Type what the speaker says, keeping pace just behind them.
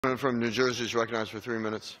From New Jersey is recognized for 3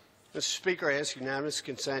 minutes. Mr. Speaker, I ask unanimous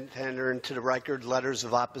consent to enter into the record letters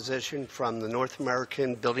of opposition from the North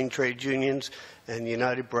American Building Trade Unions and the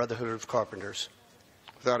United Brotherhood of Carpenters.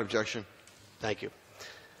 Without objection. Thank you.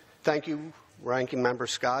 Thank you, Ranking Member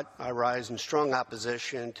Scott. I rise in strong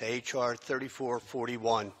opposition to H.R.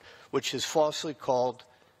 3441, which is falsely called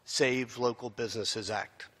Save Local Businesses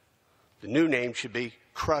Act. The new name should be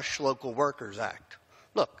Crush Local Workers Act.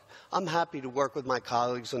 Look, I'm happy to work with my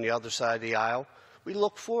colleagues on the other side of the aisle. We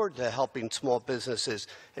look forward to helping small businesses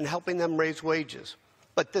and helping them raise wages.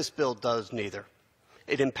 But this bill does neither.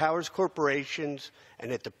 It empowers corporations and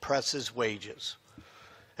it depresses wages.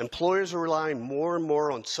 Employers are relying more and more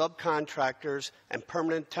on subcontractors and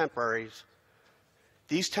permanent temporaries.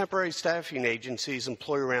 These temporary staffing agencies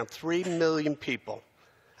employ around 3 million people.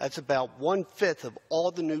 That's about 1/5 of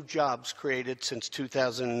all the new jobs created since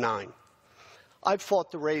 2009. I've fought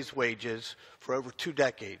to raise wages for over 2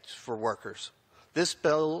 decades for workers. This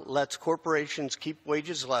bill lets corporations keep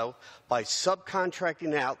wages low by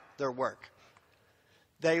subcontracting out their work.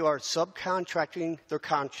 They are subcontracting their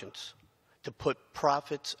conscience to put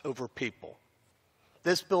profits over people.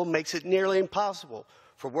 This bill makes it nearly impossible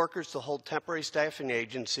for workers to hold temporary staffing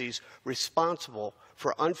agencies responsible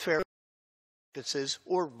for unfair practices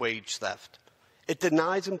or wage theft. It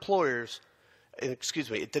denies employees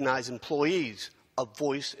a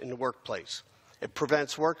voice in the workplace. It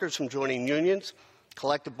prevents workers from joining unions,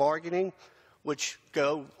 collective bargaining, which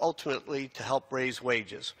go ultimately to help raise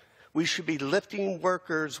wages. We should be lifting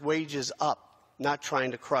workers' wages up, not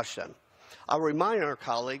trying to crush them. I'll remind our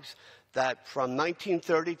colleagues that from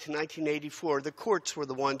 1930 to 1984, the courts were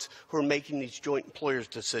the ones who were making these joint employers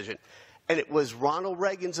decisions. And it was Ronald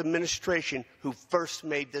Reagan's administration who first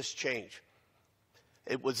made this change.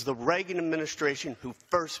 It was the Reagan administration who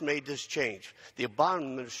first made this change. The Obama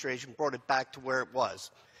administration brought it back to where it was.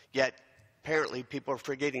 Yet, apparently, people are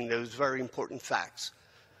forgetting those very important facts.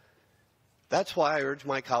 That's why I urge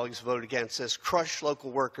my colleagues to vote against this Crush Local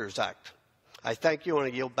Workers Act. I thank you,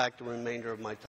 and I yield back the remainder of my time.